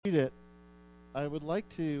read it, I would like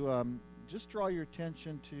to just draw your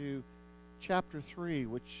attention to chapter 3,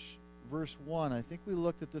 which verse 1. I think we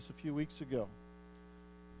looked at this a few weeks ago.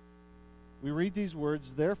 We read these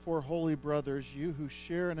words, "Therefore, holy brothers, you who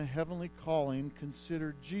share in a heavenly calling,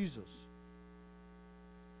 consider Jesus."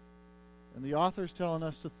 And the author is telling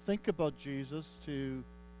us to think about Jesus, to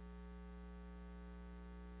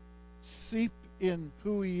seep in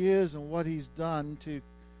who he is and what he's done, to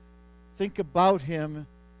think about him,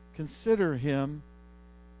 consider him.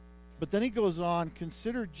 But then he goes on,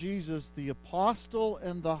 consider Jesus the apostle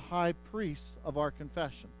and the high priest of our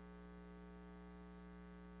confession.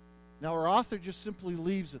 Now, our author just simply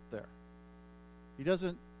leaves it there. He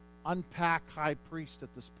doesn't unpack high priest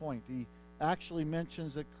at this point. He actually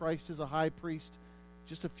mentions that Christ is a high priest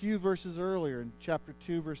just a few verses earlier in chapter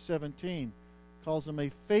 2, verse 17. Calls him a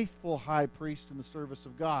faithful high priest in the service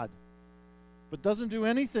of God. But doesn't do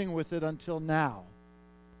anything with it until now.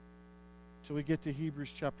 Till we get to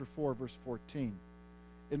Hebrews chapter 4, verse 14.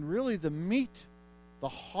 And really the meat, the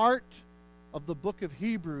heart of the book of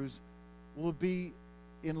Hebrews will be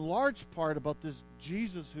in large part about this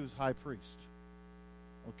Jesus who's high priest.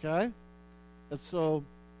 Okay? And so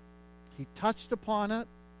he touched upon it.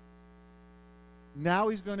 Now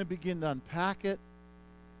he's going to begin to unpack it.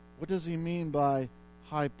 What does he mean by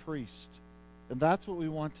high priest? And that's what we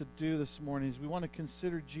want to do this morning, is we want to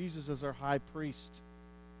consider Jesus as our high priest.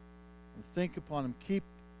 And think upon him.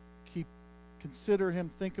 Consider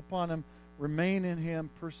him, think upon him, remain in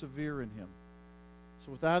him, persevere in him.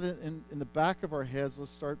 So with that in the back of our heads,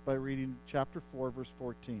 let's start by reading chapter 4, verse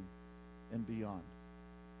 14 and beyond.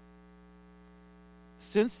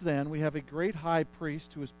 "Since then we have a great high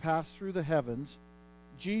priest who has passed through the heavens,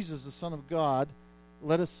 Jesus, the Son of God,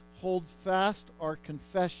 let us hold fast our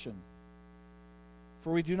confession.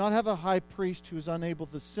 For we do not have a high priest who is unable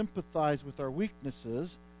to sympathize with our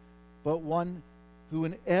weaknesses, but one who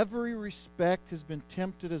in every respect has been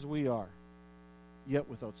tempted as we are, yet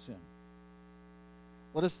without sin.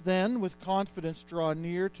 Let us then with confidence draw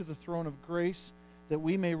near to the throne of grace, that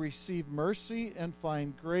we may receive mercy and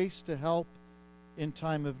find grace to help in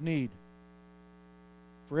time of need.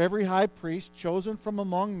 For every high priest chosen from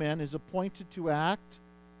among men is appointed to act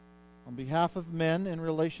on behalf of men in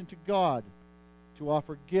relation to God, to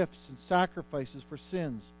offer gifts and sacrifices for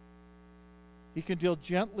sins. He can deal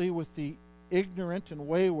gently with the ignorant and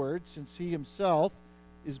wayward, since he himself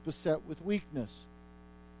is beset with weakness.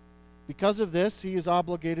 Because of this, he is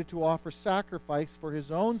obligated to offer sacrifice for his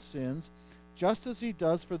own sins, just as he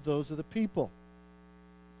does for those of the people.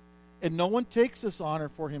 And no one takes this honor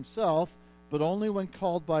for himself, but only when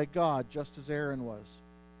called by God, just as Aaron was.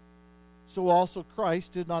 So also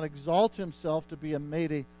Christ did not exalt himself to be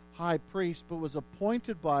made a high priest, but was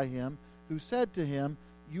appointed by him, who said to him,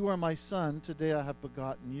 'You are my son, today I have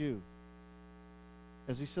begotten you.'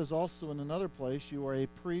 As he says also in another place, 'You are a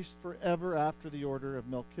priest forever after the order of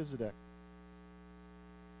Melchizedek.'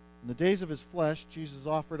 In the days of his flesh, Jesus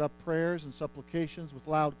offered up prayers and supplications with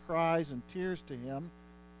loud cries and tears to him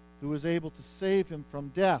who was able to save him from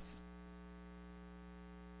death.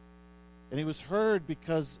 And he was heard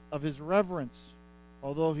because of his reverence.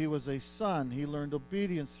 Although he was a son, he learned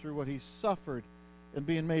obedience through what he suffered. And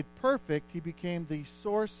being made perfect, he became the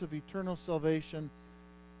source of eternal salvation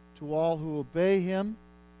to all who obey him,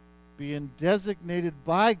 being designated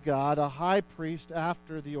by God a high priest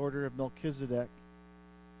after the order of Melchizedek."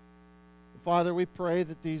 Father, we pray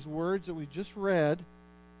that these words that we just read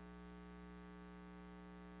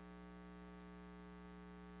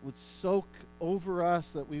would soak over us,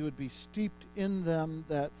 that we would be steeped in them,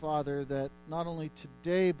 that, Father, that not only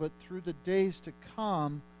today but through the days to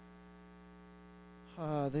come,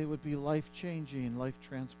 they would be life-changing,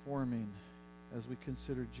 life-transforming as we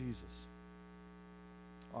consider Jesus,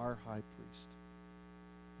 our high priest.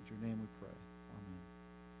 In your name we pray. Amen.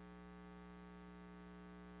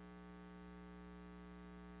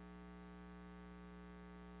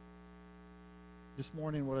 This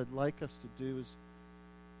morning, what I'd like us to do is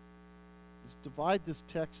divide this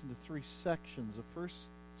text into three sections. The first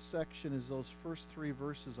section is those first three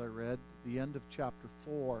verses I read, the end of chapter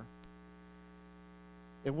 4.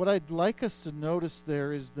 And what I'd like us to notice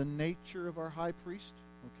there is the nature of our high priest,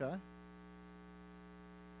 okay?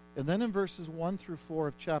 And then in verses 1 through 4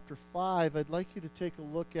 of chapter 5, I'd like you to take a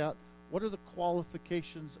look at what are the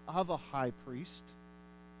qualifications of a high priest.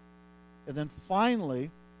 And then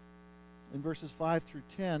finally, in verses 5 through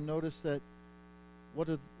 10, notice that what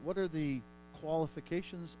are the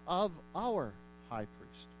qualifications of our high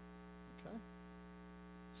priest. Okay?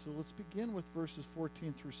 So let's begin with verses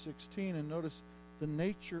 14 through 16 and notice the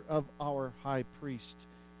nature of our high priest.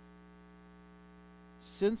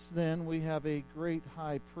 since then we have a great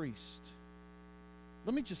high priest.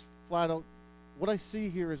 Let me just flat out, what I see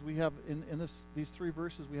here is we have, in these three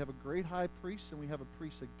verses, we have a great high priest and we have a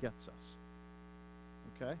priest that gets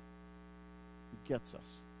us. Okay? He gets us.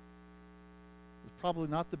 It's probably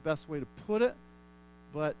not the best way to put it,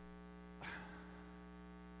 but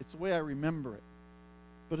it's the way I remember it.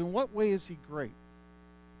 But in what way is he great?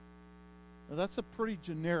 Now, that's a pretty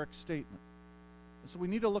generic statement. And so we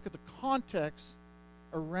need to look at the context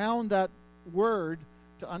around that word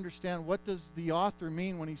to understand what does the author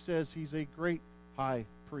mean when he says he's a great high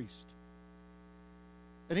priest.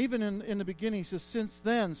 And even in the beginning he says, since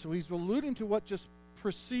then, so he's alluding to what just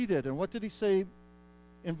preceded. And what did he say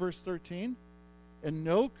in verse 13? And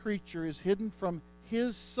no creature is hidden from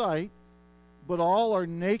his sight, but all are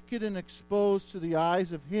naked and exposed to the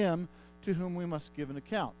eyes of him to whom we must give an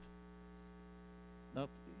account. Now,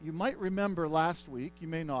 you might remember last week, you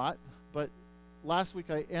may not, but last week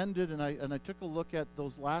I ended and I took a look at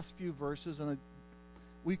those last few verses, and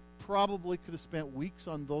we probably could have spent weeks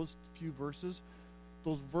on those few verses.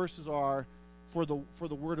 Those verses are, for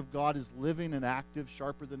the word of God is living and active,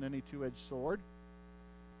 sharper than any two-edged sword.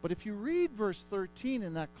 But if you read verse 13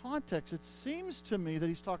 in that context, it seems to me that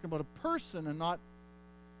he's talking about a person and not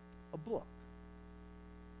a book.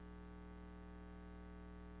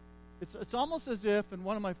 It's almost as if, and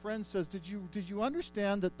one of my friends says, did you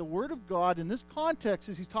understand that the Word of God in this context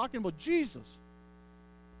is he's talking about Jesus?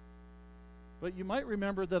 But you might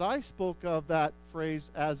remember that I spoke of that phrase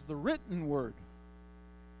as the written Word.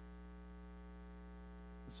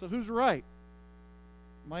 So who's right?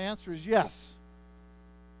 My answer is yes.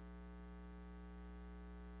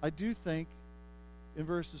 I do think in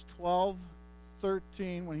verses 12,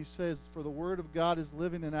 13, when he says, for the word of God is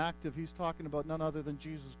living and active, he's talking about none other than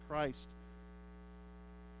Jesus Christ.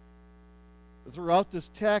 Throughout this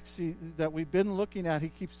text that we've been looking at, he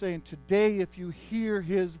keeps saying, today if you hear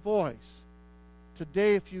his voice.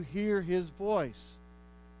 Today if you hear his voice.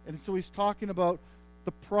 And so he's talking about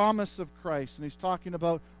the promise of Christ, and he's talking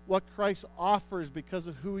about what Christ offers because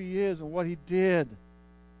of who he is and what he did.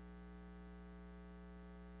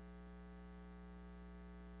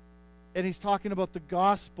 And he's talking about the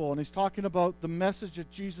gospel, and he's talking about the message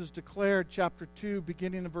that Jesus declared, chapter 2,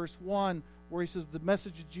 beginning in verse 1, where he says the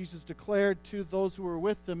message that Jesus declared to those who were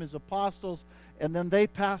with him, his apostles, and then they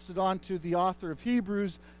passed it on to the author of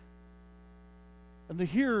Hebrews and the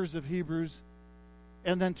hearers of Hebrews,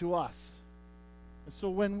 and then to us. And so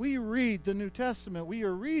when we read the New Testament, we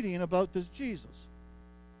are reading about this Jesus.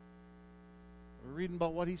 We're reading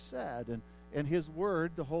about what he said, and his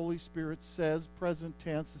word, the Holy Spirit says, present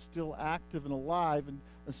tense, is still active and alive and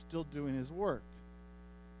still doing his work.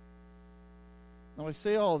 Now I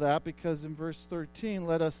say all that because in verse 13,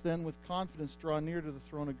 let us then with confidence draw near to the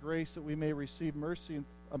throne of grace that we may receive mercy.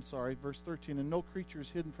 Verse 13, and no creature is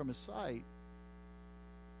hidden from his sight.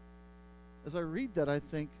 As I read that, I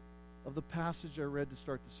think of the passage I read to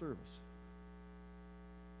start the service.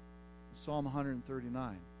 Psalm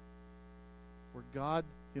 139, where God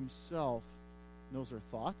himself knows our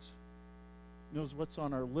thoughts, knows what's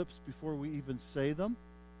on our lips before we even say them.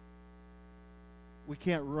 We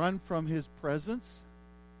can't run from his presence.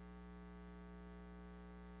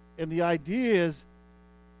 And the idea is,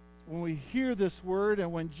 when we hear this word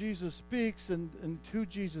and when Jesus speaks and who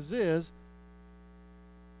Jesus is,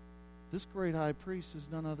 this great high priest is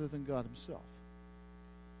none other than God himself.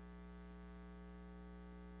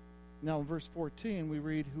 Now in verse 14 we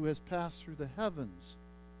read, who has passed through the heavens.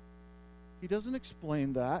 He doesn't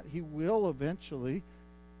explain that. He will eventually.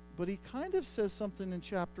 But he kind of says something in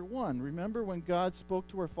chapter 1. Remember when God spoke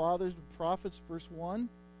to our fathers, the prophets, verse 1?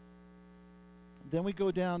 Then we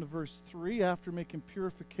go down to verse 3. After making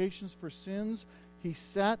purifications for sins, he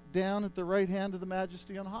sat down at the right hand of the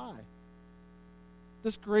majesty on high.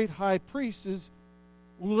 This great high priest is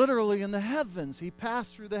literally in the heavens. He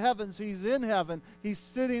passed through the heavens. He's in heaven. He's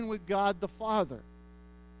sitting with God the Father.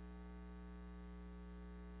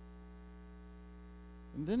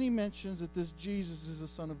 And then he mentions that this Jesus is the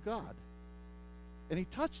Son of God. And he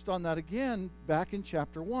touched on that again back in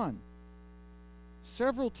chapter 1.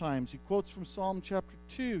 Several times he quotes from Psalm chapter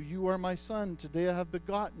 2, you are my son, today I have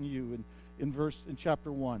begotten you, in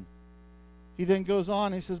chapter 1. He then goes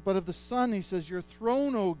on, he says, but of the Son, he says, your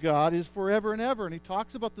throne, O God, is forever and ever. And he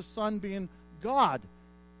talks about the Son being God.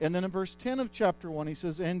 And then in verse 10 of chapter 1, he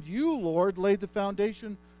says, and you, Lord, laid the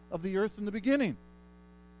foundation of the earth in the beginning.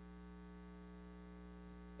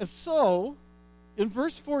 And so, in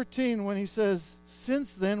verse 14, when he says,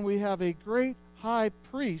 since then we have a great high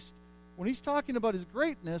priest, when he's talking about his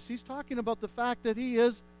greatness, he's talking about the fact that he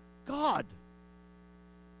is God.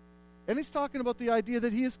 And he's talking about the idea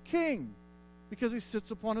that he is king because he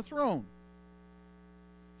sits upon a throne.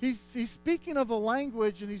 He's speaking of a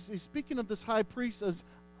language, and he's speaking of this high priest as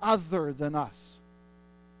other than us.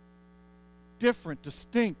 Different,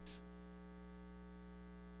 distinct.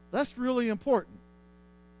 That's really important.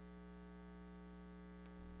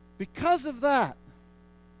 Because of that,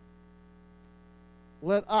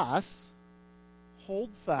 let us hold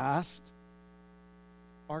fast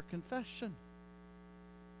our confession.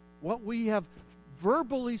 What we have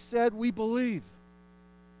verbally said we believe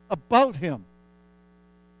about him.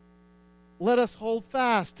 Let us hold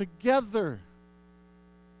fast together,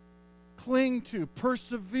 cling to,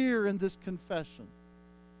 persevere in this confession.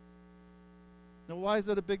 Now, why is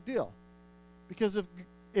that a big deal? Because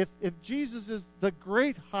if Jesus is the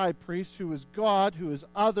great high priest who is God, who is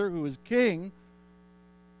other, who is king,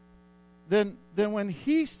 then when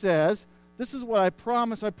he says, this is what I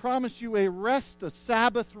promise you a rest, a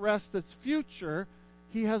Sabbath rest that's future,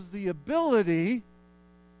 he has the ability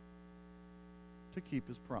to keep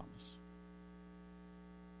his promise.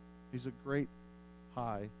 He's a great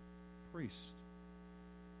high priest.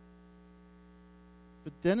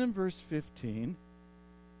 But then in verse 15,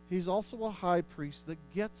 he's also a high priest that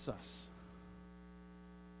gets us.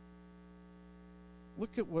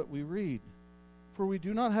 Look at what we read. For we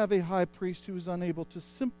do not have a high priest who is unable to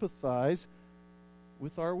sympathize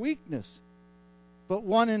with our weakness, but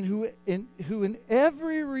one who in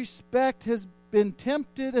every respect has been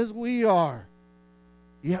tempted as we are,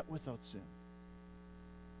 yet without sin.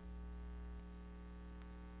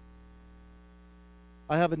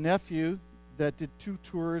 I have a nephew that did 2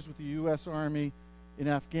 tours with the U.S. Army in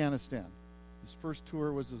Afghanistan. His first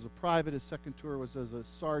tour was as a private. His second tour was as a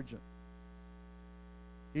sergeant.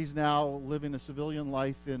 He's now living a civilian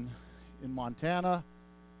life in Montana.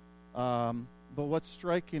 But what's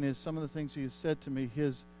striking is some of the things he has said to me.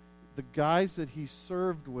 The guys that he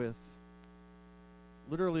served with,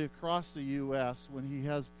 literally across the U.S., when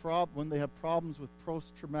they have problems with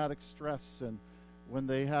post-traumatic stress, and when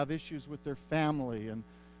they have issues with their family, and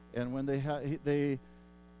when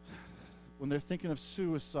when they're thinking of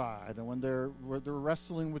suicide, and when they're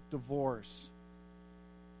wrestling with divorce,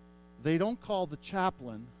 they don't call the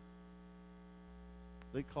chaplain.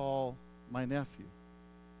 They call my nephew.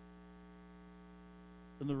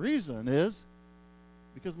 And the reason is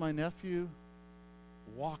because my nephew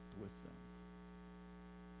walked with them.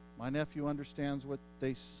 My nephew understands what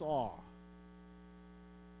they saw.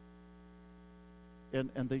 And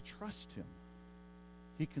they trust him.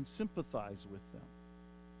 He can sympathize with them.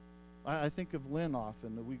 I think of Lynn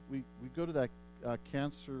often. We go to that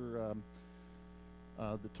cancer,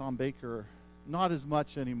 the Tom Baker, not as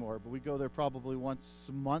much anymore, but we go there probably once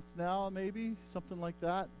a month now, maybe, something like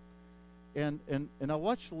that. And I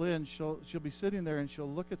watch Lynn. She'll be sitting there, and she'll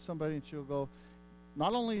look at somebody, and she'll go,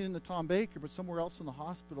 not only in the Tom Baker, but somewhere else in the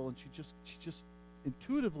hospital, and she just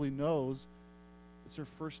intuitively knows it's her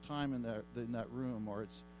first time in that room,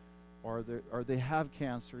 or they have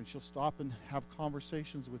cancer, and she'll stop and have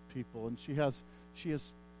conversations with people, and she has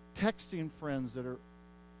texting friends that are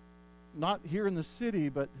not here in the city,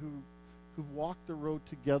 but who've walked the road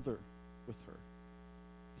together with her,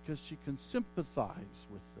 because she can sympathize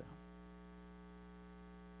with them.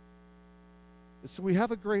 And so we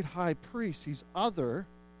have a great high priest. He's other,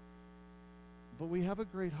 but we have a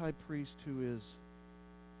great high priest who is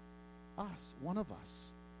us, one of us.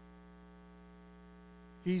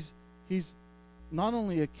 He's not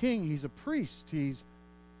only a king, he's a priest. He's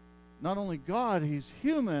not only God, he's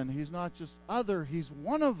human. He's not just other, he's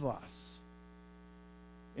one of us.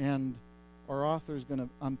 And our author is going to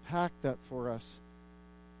unpack that for us.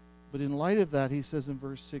 But in light of that, he says in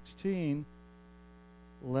verse 16,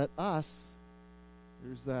 let us,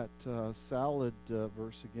 there's that salad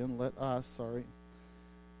verse again, let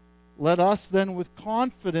us then with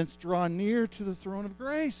confidence draw near to the throne of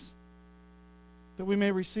grace, that we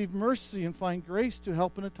may receive mercy and find grace to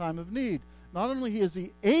help in a time of need. Not only is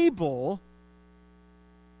he able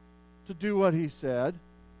to do what he said,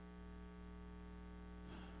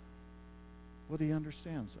 but he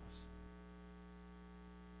understands us.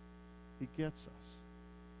 He gets us.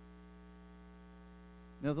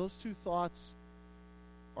 Now, those two thoughts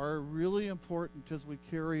are really important as we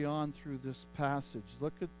carry on through this passage.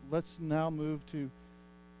 Let's now move to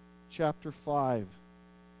chapter 5.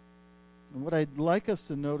 And what I'd like us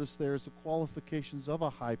to notice there is the qualifications of a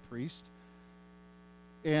high priest.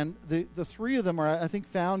 And the three of them are, I think,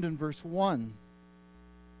 found in verse 1.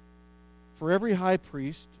 For every high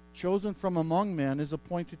priest chosen from among men is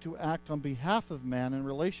appointed to act on behalf of man in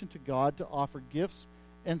relation to God, to offer gifts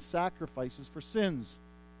and sacrifices for sins.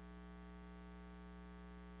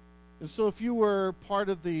 And so if you were part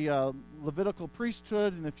of the Levitical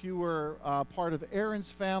priesthood, and if you were part of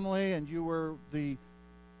Aaron's family, and you were the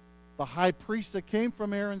high priest that came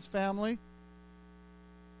from Aaron's family,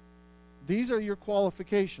 these are your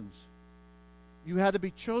qualifications. You had to be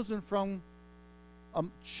chosen from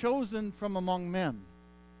among men.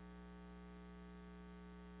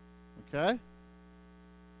 Okay?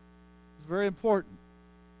 It's very important.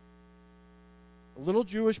 A little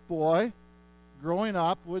Jewish boy growing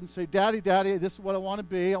up wouldn't say, "Daddy, Daddy, this is what I want to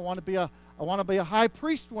be. I want to be a high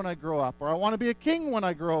priest when I grow up, or I want to be a king when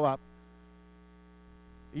I grow up."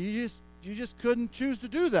 You just couldn't choose to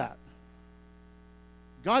do that.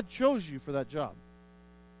 God chose you for that job.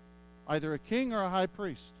 Either a king or a high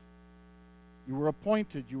priest. You were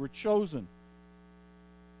appointed, you were chosen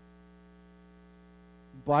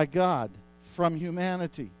by God from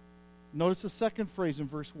humanity. Notice the second phrase in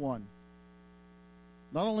verse 1.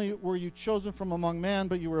 Not only were you chosen from among men,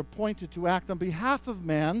 but you were appointed to act on behalf of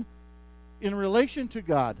man in relation to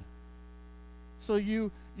God. So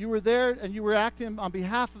you were there and you were acting on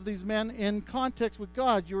behalf of these men in context with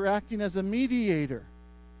God. You were acting as a mediator.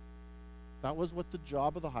 That was what the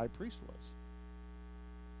job of the high priest was.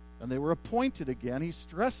 And they were appointed again. He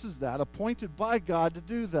stresses that, appointed by God to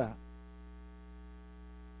do that.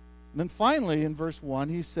 And then finally, in verse 1,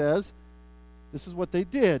 he says, this is what they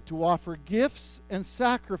did, to offer gifts and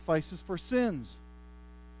sacrifices for sins.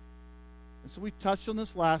 And so we touched on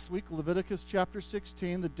this last week, Leviticus chapter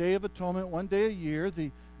 16, the Day of Atonement, one day a year.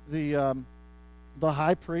 The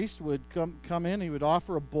high priest would come in, he would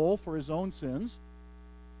offer a bull for his own sins.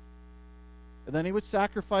 And then he would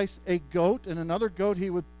sacrifice a goat, and another goat he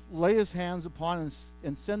would lay his hands upon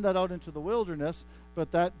and send that out into the wilderness.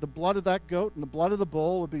 But the blood of that goat and the blood of the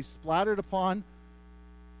bull would be splattered upon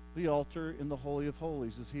the altar in the Holy of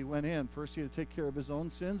Holies as he went in. First he had to take care of his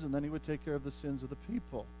own sins, and then he would take care of the sins of the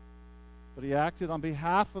people. But he acted on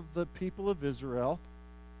behalf of the people of Israel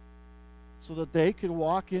so that they could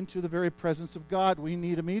walk into the very presence of God. We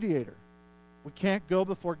need a mediator. We can't go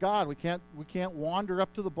before God. We can't wander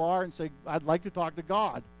up to the bar and say, "I'd like to talk to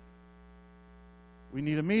God." We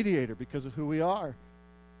need a mediator because of who we are.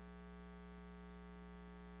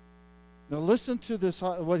 Now listen to this,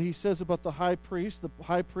 what he says about the high priest,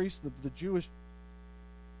 the Jewish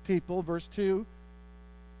people, verse 2.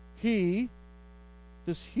 He,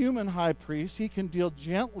 this human high priest, he can deal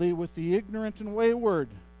gently with the ignorant and wayward.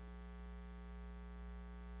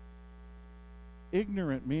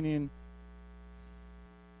 Ignorant, meaning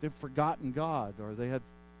they've forgotten God, or they had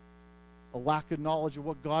a lack of knowledge of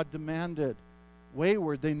what God demanded.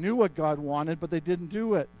 Wayward, they knew what God wanted, but they didn't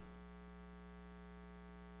do it.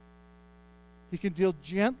 He can deal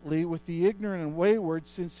gently with the ignorant and wayward,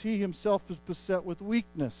 since he himself is beset with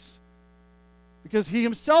weakness. Because he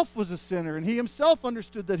himself was a sinner, and he himself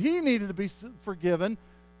understood that he needed to be forgiven,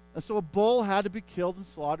 and so a bull had to be killed and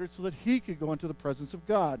slaughtered so that he could go into the presence of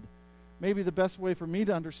God. Maybe the best way for me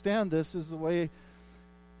to understand this is the way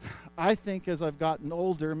I think as I've gotten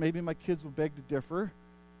older. Maybe my kids will beg to differ,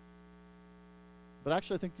 but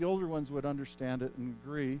actually I think the older ones would understand it and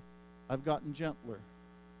agree. I've gotten gentler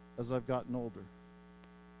as I've gotten older.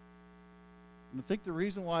 And I think the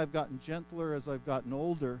reason why I've gotten gentler as I've gotten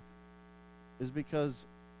older is because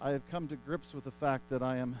I have come to grips with the fact that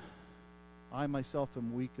I myself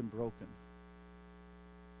am weak and broken.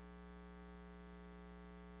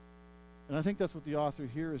 And I think that's what the author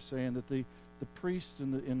here is saying, that the priests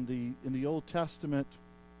in the Old Testament,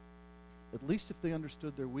 at least if they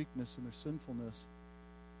understood their weakness and their sinfulness,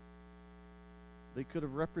 they could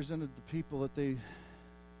have represented the people that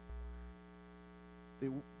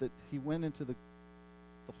that he went into the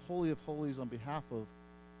Holy of Holies on behalf of.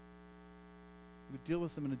 He would deal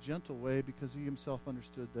with them in a gentle way because he himself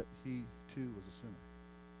understood that he too was a sinner.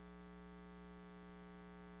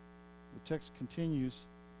 The text continues,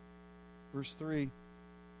 verse 3.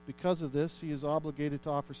 Because of this, he is obligated to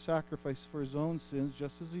offer sacrifice for his own sins,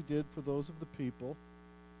 just as he did for those of the people.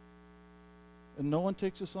 And no one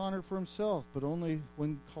takes this honor for himself, but only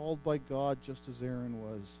when called by God, just as Aaron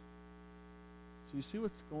was. So you see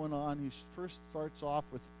what's going on? He first starts off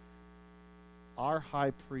with our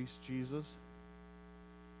high priest, Jesus.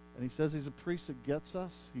 And he says he's a priest that gets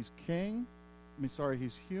us. He's king.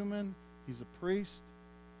 He's human. He's a priest.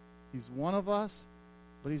 He's one of us,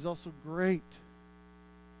 but he's also great.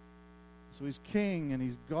 So he's king and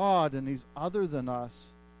he's God and he's other than us.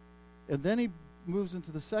 And then he moves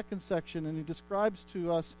into the second section and he describes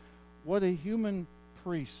to us what a human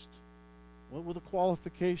priest, what were the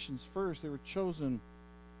qualifications? First, they were chosen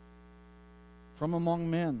from among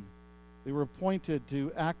men. They were appointed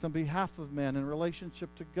to act on behalf of men in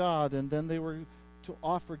relationship to God, and then they were to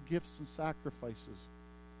offer gifts and sacrifices.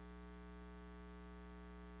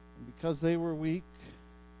 And because they were weak,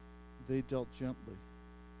 they dealt gently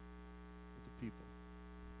with the people.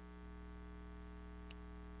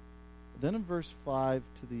 Then in verse 5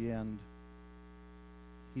 to the end,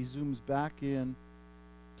 he zooms back in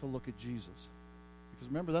to look at Jesus. Because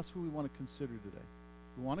remember, that's who we want to consider today.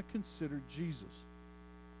 We want to consider Jesus.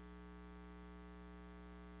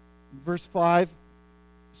 In verse 5,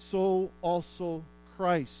 so also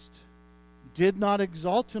Christ did not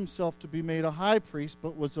exalt himself to be made a high priest,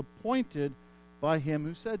 but was appointed by him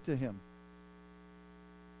who said to him.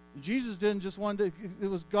 Jesus didn't just want to, it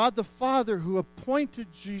was God the Father who appointed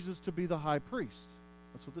Jesus to be the high priest.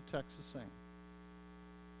 That's what the text is saying.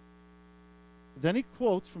 Then he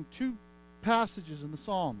quotes from two passages in the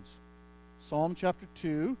Psalms. Psalm chapter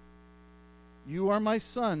 2, "You are my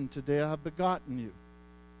son, today I have begotten you."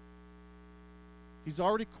 He's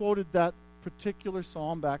already quoted that particular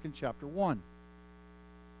psalm back in chapter 1.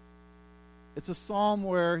 It's a psalm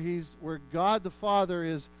where God the Father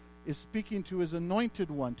is speaking to his anointed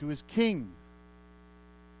one, to his king.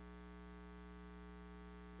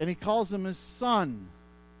 And he calls him his son.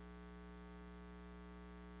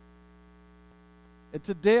 And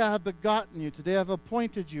today I have begotten you, today I have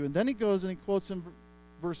appointed you. And then he goes and he quotes in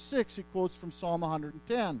verse 6, he quotes from Psalm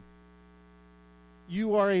 110.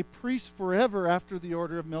 "You are a priest forever after the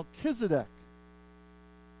order of Melchizedek."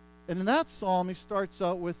 And in that psalm, he starts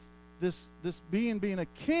out with this being a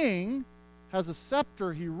king, has a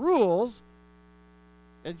scepter, he rules,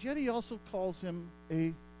 and yet he also calls him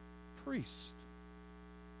a priest.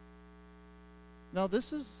 Now,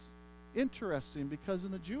 this is interesting because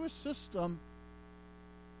in the Jewish system,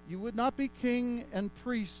 you would not be king and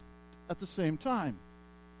priest at the same time.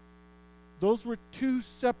 Those were two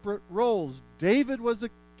separate roles. David was a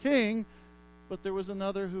king, but there was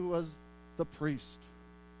another who was the priest.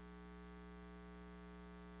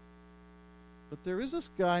 But there is this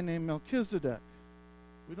guy named Melchizedek.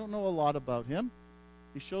 We don't know a lot about him.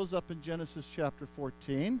 He shows up in Genesis chapter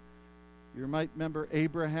 14. You might remember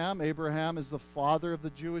Abraham. Abraham is the father of the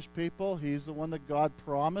Jewish people. He's the one that God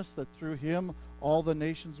promised that through him all the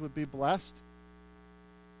nations would be blessed.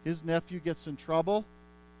 His nephew gets in trouble,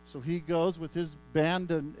 so he goes with his band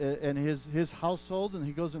and his household, and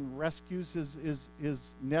he goes and rescues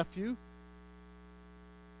his nephew.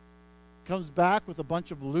 Comes back with a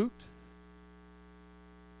bunch of loot.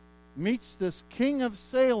 Meets this king of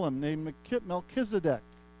Salem named Melchizedek,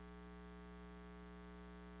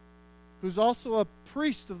 who's also a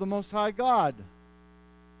priest of the Most High God.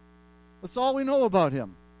 That's all we know about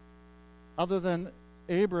him, other than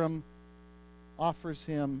Abram offers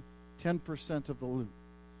him 10% of the loot.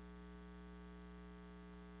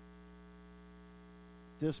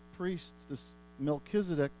 This priest, this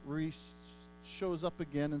Melchizedek, shows up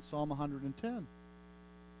again in Psalm 110,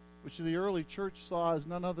 which the early church saw as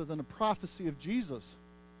none other than a prophecy of Jesus.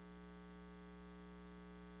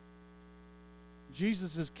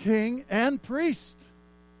 Jesus is king and priest.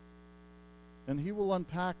 And he will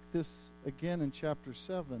unpack this again in chapter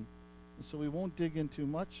 7. And so we won't dig into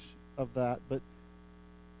much of that, but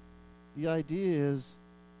the idea is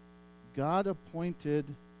God appointed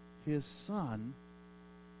his son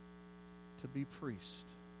to be priest.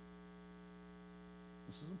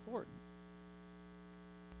 This is important,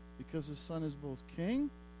 because his son is both king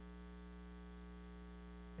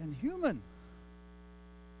and human.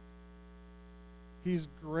 He's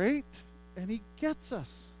great, and he gets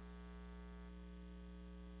us.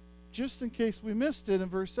 Just in case we missed it, in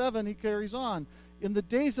verse 7, he carries on. In the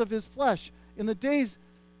days of his flesh, in the days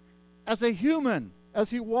as a human, as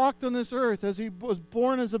he walked on this earth, as he was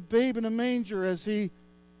born as a babe in a manger, as he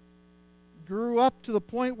grew up to the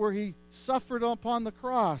point where he suffered upon the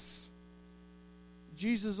cross,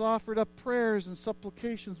 Jesus offered up prayers and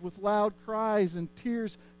supplications with loud cries and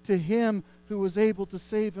tears to him who was able to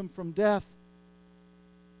save him from death.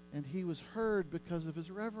 And he was heard because of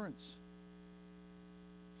his reverence.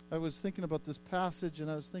 I was thinking about this passage,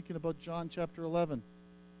 and I was thinking about John chapter 11.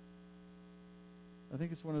 I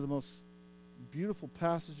think it's one of the most beautiful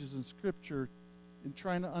passages in Scripture in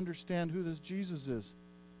trying to understand who this Jesus is.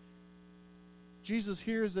 Jesus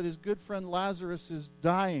hears that his good friend Lazarus is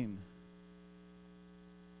dying,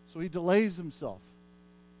 so he delays himself.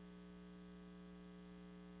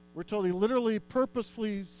 We're told he literally,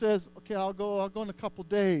 purposefully says, okay, I'll go in a couple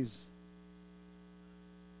days.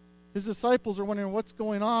 His disciples are wondering what's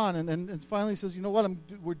going on, and finally he says, you know what,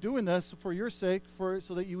 we're doing this for your sake,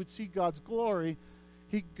 so that you would see God's glory.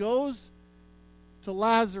 He goes to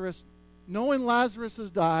Lazarus, knowing Lazarus has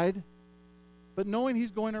died, but knowing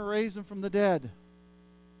he's going to raise him from the dead.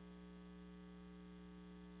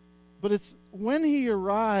 But it's when he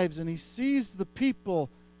arrives and he sees the people,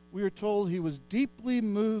 we are told he was deeply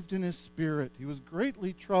moved in his spirit. He was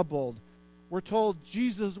greatly troubled. We're told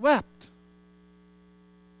Jesus wept.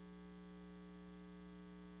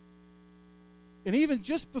 And even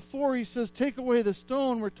just before he says, take away the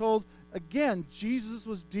stone, we're told, again, Jesus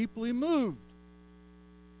was deeply moved.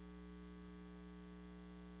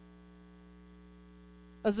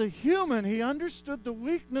 As a human, he understood the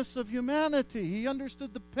weakness of humanity. He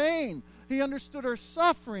understood the pain. He understood our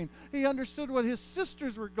suffering. He understood what his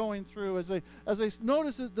sisters were going through as they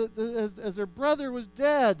noticed as their brother was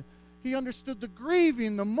dead. He understood the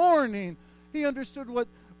grieving, the mourning. He understood what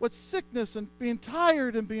sickness and being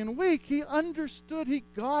tired and being weak. He understood. He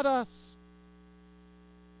got us.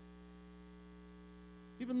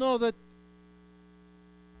 Even though that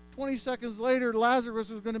 20 seconds later, Lazarus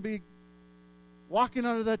was going to be walking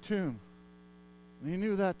out of that tomb. And he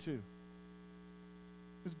knew that too.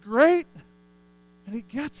 It's great, and he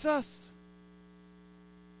gets us.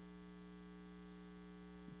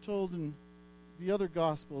 I'm told in the other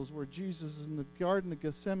Gospels where Jesus is in the Garden of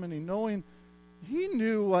Gethsemane, knowing he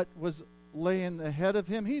knew what was laying ahead of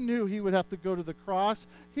him. He knew he would have to go to the cross.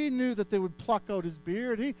 He knew that they would pluck out his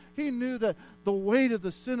beard. He knew that the weight of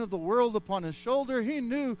the sin of the world upon his shoulder. He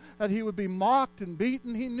knew that he would be mocked and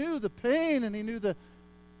beaten. He knew the pain, and he knew the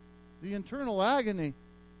internal agony.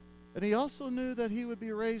 And he also knew that he would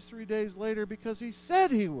be raised 3 days later because he said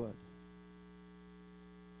he would.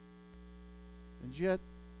 And yet,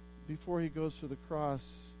 before he goes to the cross,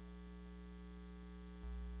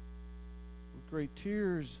 with great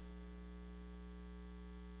tears,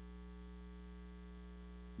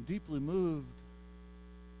 deeply moved,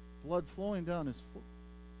 blood flowing down his foot,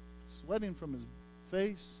 sweating from his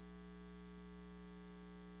face.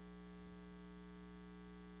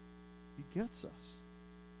 He gets us.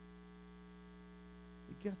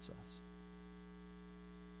 He gets us.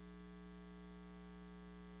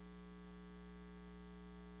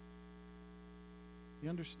 He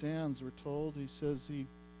understands, we're told. He says he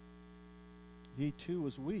too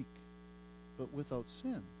was weak, but without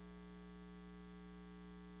sin.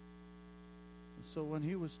 So when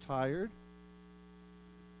he was tired,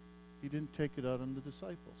 he didn't take it out on the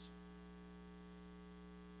disciples.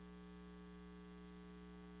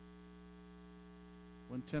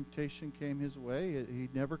 When temptation came his way, he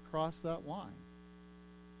never crossed that line.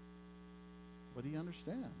 But he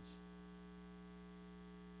understands.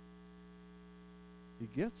 He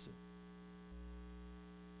gets it.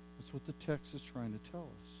 That's what the text is trying to tell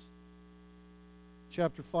us.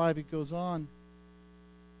 Chapter 5, he goes on.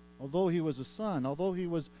 Although he was a son, although he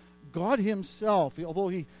was God himself, although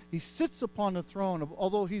he sits upon the throne,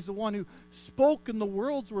 although he's the one who spoke and the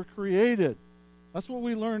worlds were created. That's what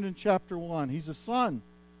we learned in chapter 1. He's a son.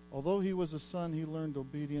 Although he was a son, he learned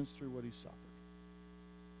obedience through what he suffered.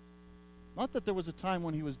 Not that there was a time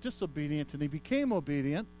when he was disobedient and he became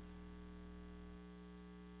obedient.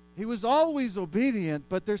 He was always obedient,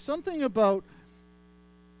 but there's something about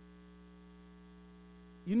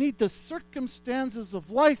you need the circumstances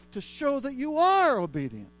of life to show that you are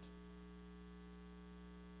obedient.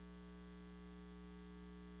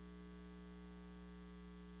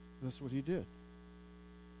 That's what he did.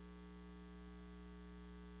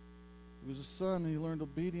 He was a son, and he learned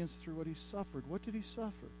obedience through what he suffered. What did he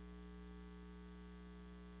suffer?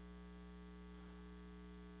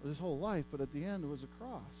 His whole life, but at the end it was a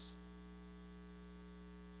cross.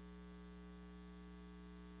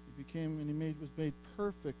 Was made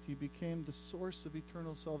perfect. He became the source of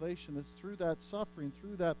eternal salvation. It's through that suffering,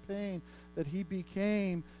 through that pain, that he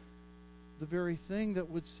became the very thing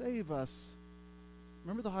that would save us.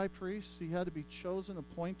 Remember the high priest? He had to be chosen,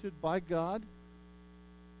 appointed by God.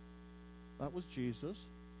 That was Jesus.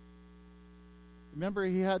 Remember,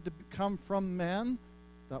 he had to come from man.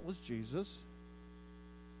 That was Jesus.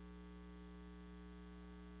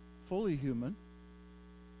 Fully human,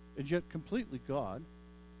 and yet completely God.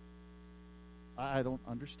 I don't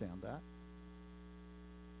understand that.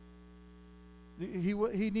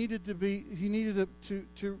 He needed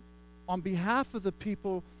to on behalf of the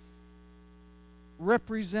people,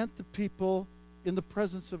 represent the people in the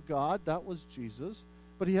presence of God. That was Jesus.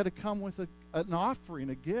 But he had to come with an offering,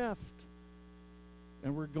 a gift.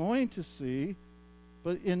 And we're going to see,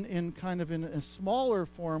 but in a smaller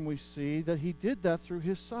form, we see that he did that through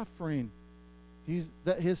his suffering.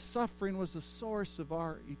 That his suffering was the source of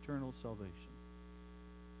our eternal salvation.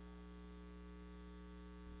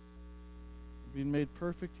 Being made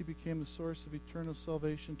perfect, he became the source of eternal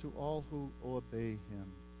salvation to all who obey him,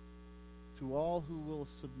 to all who will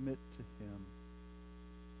submit to him,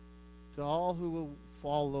 to all who will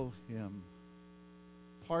follow him.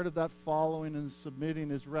 part of that following and submitting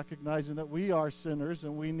is recognizing that we are sinners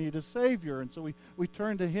and we need a Savior. And so we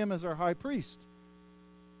turn to Him as our high priest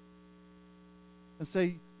and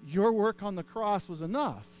say, your work on the cross was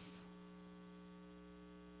enough.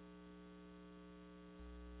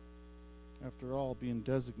 After all, being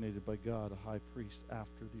designated by God a high priest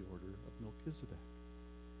after the order of Melchizedek.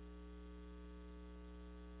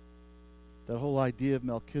 That whole idea of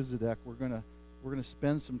Melchizedek, we're going to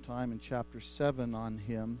spend some time in chapter 7 on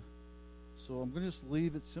him. So I'm going to just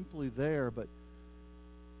leave it simply there, but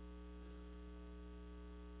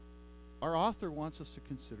our author wants us to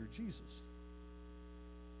consider Jesus.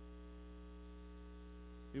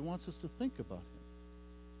 He wants us to think about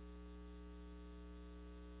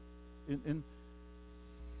him. And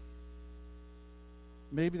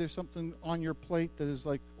maybe there's something on your plate that is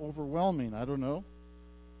like overwhelming. I don't know.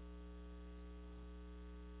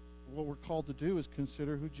 What we're called to do is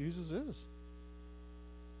consider who Jesus is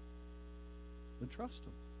and trust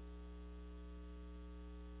him,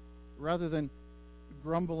 rather than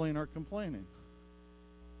grumbling or complaining.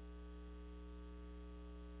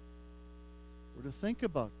 We're to think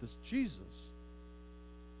about this Jesus,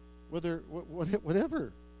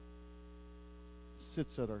 whatever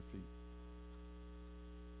sits at our feet.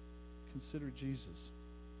 Consider Jesus.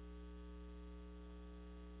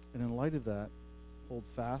 And in light of that, hold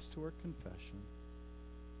fast to our confession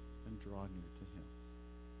and draw near to him.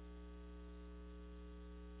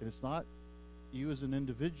 And it's not you as an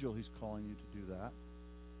individual he's calling you to do that.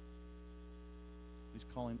 He's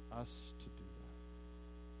calling us to do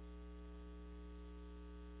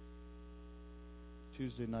that.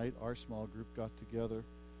 Tuesday night, our small group got together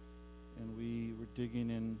and we were digging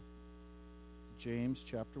in James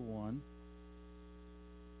chapter 1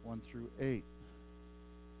 through 8.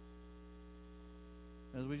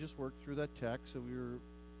 As we just worked through that text, and we were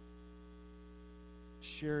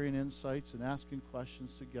sharing insights and asking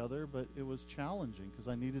questions together, but it was challenging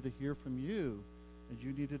because I needed to hear from you, and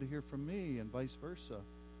you needed to hear from me, and vice versa,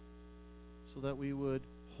 so that we would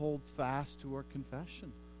hold fast to our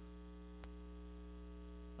confession.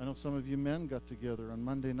 I know some of you men got together on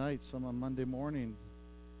Monday night, some on Monday morning.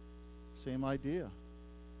 Same idea.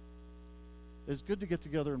 It's good to get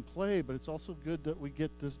together and play, but it's also good that we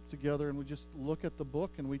get this together and we just look at the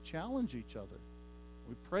book and we challenge each other.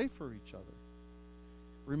 We pray for each other.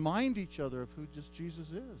 Remind each other of who just Jesus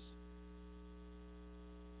is.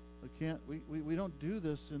 We don't do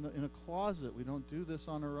this in a closet. We don't do this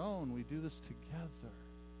on our own. We do this together.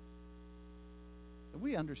 And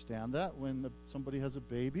we understand that when somebody has a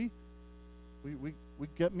baby, we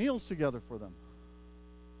get meals together for them.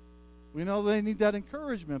 We know they need that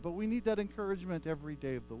encouragement, but we need that encouragement every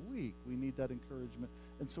day of the week. We need that encouragement.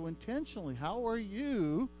 And so intentionally, how are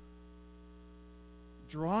you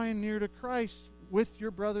drawing near to Christ with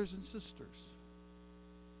your brothers and sisters?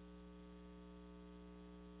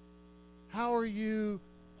 How are you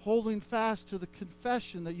holding fast to the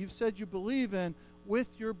confession that you've said you believe in with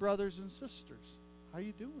your brothers and sisters? How are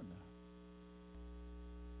you doing that?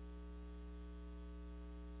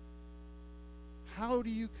 How do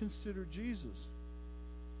you consider Jesus?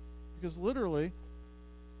 Because literally,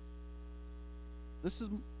 this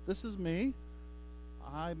is me.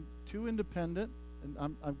 I'm too independent,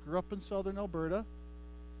 and I grew up in southern Alberta.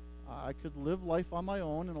 I could live life on my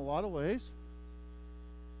own in a lot of ways.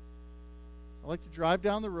 I like to drive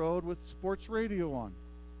down the road with sports radio on.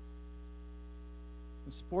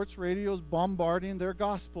 And sports radio is bombarding their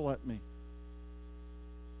gospel at me.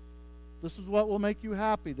 This is what will make you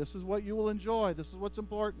happy. This is what you will enjoy. This is what's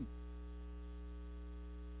important.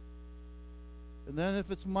 And then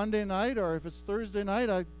if it's Monday night or if it's Thursday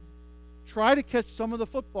night, I try to catch some of the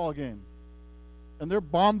football game. And they're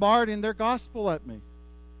bombarding their gospel at me.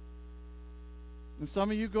 And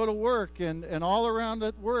some of you go to work, and all around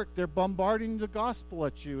at work, they're bombarding the gospel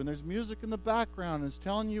at you. And there's music in the background, and it's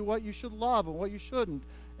telling you what you should love and what you shouldn't.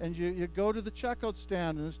 And you go to the checkout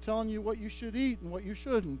stand, and it's telling you what you should eat and what you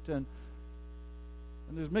shouldn't. And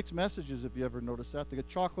there's mixed messages, if you ever notice that. They got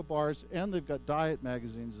chocolate bars, and they've got diet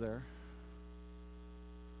magazines there.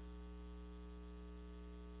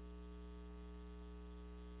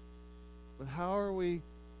 But how are we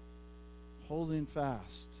holding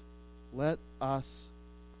fast? Let us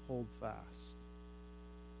hold fast.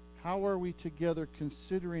 How are we together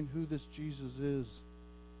considering who this Jesus is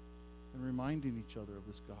and reminding each other of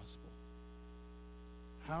this gospel?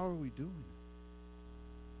 How are we doing it?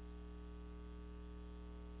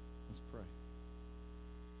 Let's pray.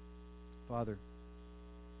 Father,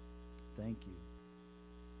 thank you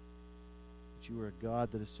that you are a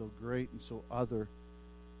God that is so great and so other,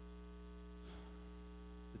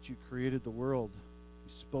 that you created the world. You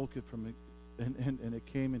He spoke it from and it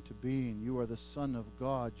came into being. You are the Son of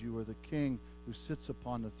God. You are the King who sits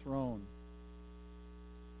upon the throne.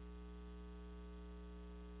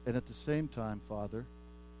 And at the same time, Father,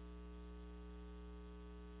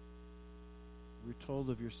 we're told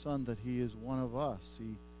of your Son that he is one of us.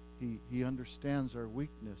 He understands our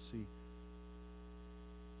weakness. He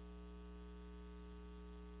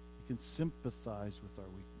can sympathize with our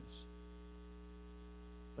weakness.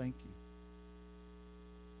 Thank you.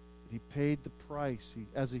 He paid the price.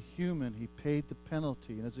 As a human, he paid the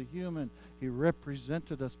penalty. And as a human, he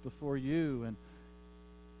represented us before you. And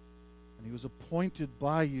he was appointed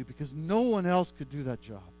by you because no one else could do that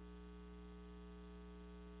job.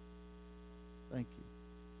 Thank you.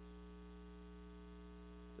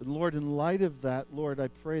 And Lord, in light of that, Lord, I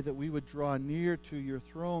pray that we would draw near to your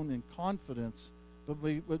throne in confidence. But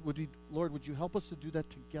Lord, would you help us to do that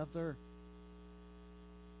together?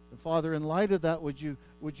 And Father, in light of that, would you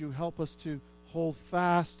help us to hold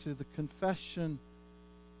fast to the confession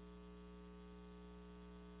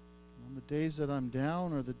on the days that I'm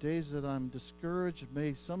down or the days that I'm discouraged?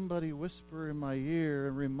 May somebody whisper in my ear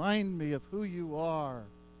and remind me of who you are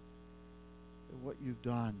and what you've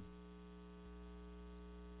done.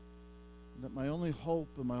 And that my only hope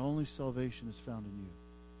and my only salvation is found in you.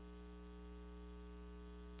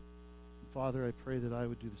 And Father, I pray that I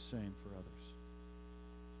would do the same for others.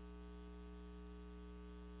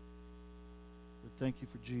 Thank you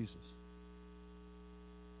for Jesus.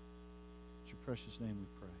 In your precious name we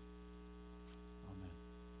pray.